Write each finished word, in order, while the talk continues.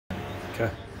Okay.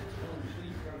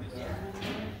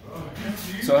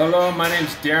 So hello, my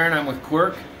name's Darren, I'm with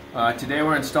Quirk. Today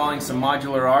we're installing some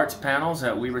Modular Arts panels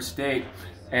at Weber State.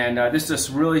 And this is this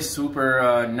really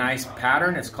super nice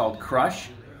pattern. It's called Crush.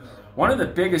 One of the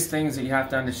biggest things that you have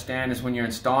to understand is when you're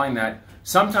installing that,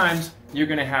 sometimes you're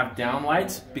going to have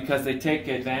downlights because they take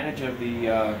advantage of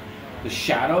the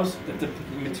shadows that the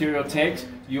material takes.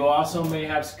 You also may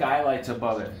have skylights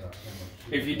above it.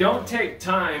 If you don't take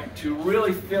time to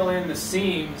really fill in the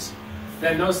seams,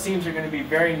 then those seams are going to be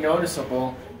very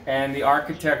noticeable, and the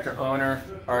architect or owner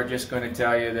are just going to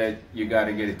tell you that you got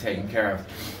to get it taken care of.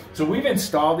 So we've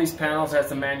installed these panels as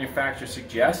the manufacturer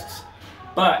suggests,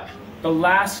 but the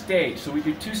last stage, so we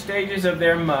do 2 stages of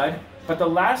their mud, but the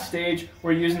last stage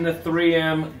we're using the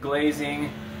 3M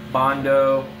glazing,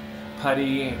 Bondo,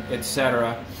 putty,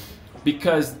 etc.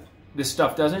 because this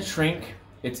stuff doesn't shrink,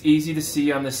 it's easy to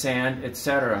see on the sand,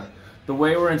 etc. The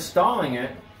way we're installing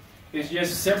it is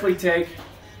just simply take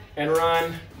and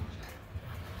run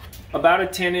about a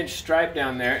 10-inch stripe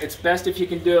down there. It's best if you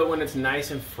can do it when it's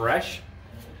nice and fresh.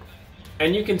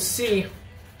 And you can see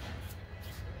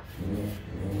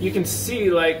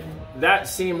like that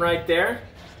seam right there.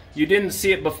 You didn't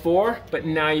see it before, but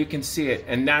now you can see it.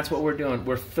 And that's what we're doing.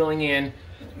 We're filling in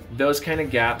those kind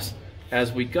of gaps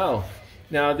as we go.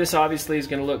 Now this obviously is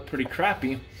going to look pretty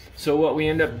crappy, so what we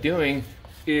end up doing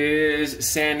is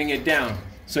sanding it down.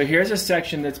 So here's a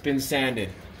section that's been sanded.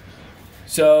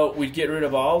 So we get rid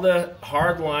of all the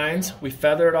hard lines, we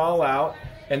feather it all out,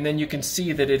 and then you can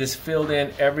see that it has filled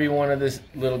in every one of these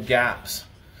little gaps.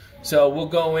 So we'll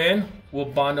go in, we'll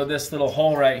Bondo this little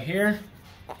hole right here,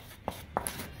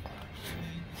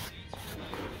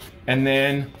 and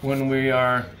then when we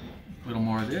are, a little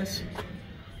more of this,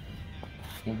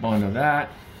 we'll Bondo that.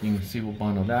 You can see we'll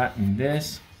Bondo that and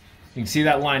this. You can see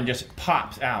that line just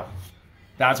pops out.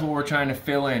 That's what we're trying to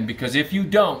fill in, because if you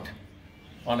don't,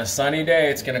 on a sunny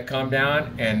day it's going to come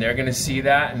down and they're going to see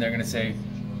that and they're going to say,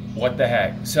 what the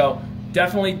heck? So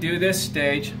definitely do this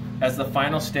stage as the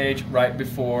final stage right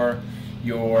before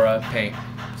your paint.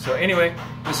 So anyway,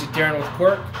 this is Darren with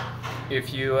Quirk.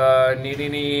 If you need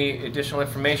any additional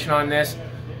information on this,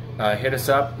 hit us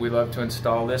up. We love to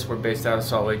install this. We're based out of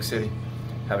Salt Lake City.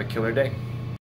 Have a killer day.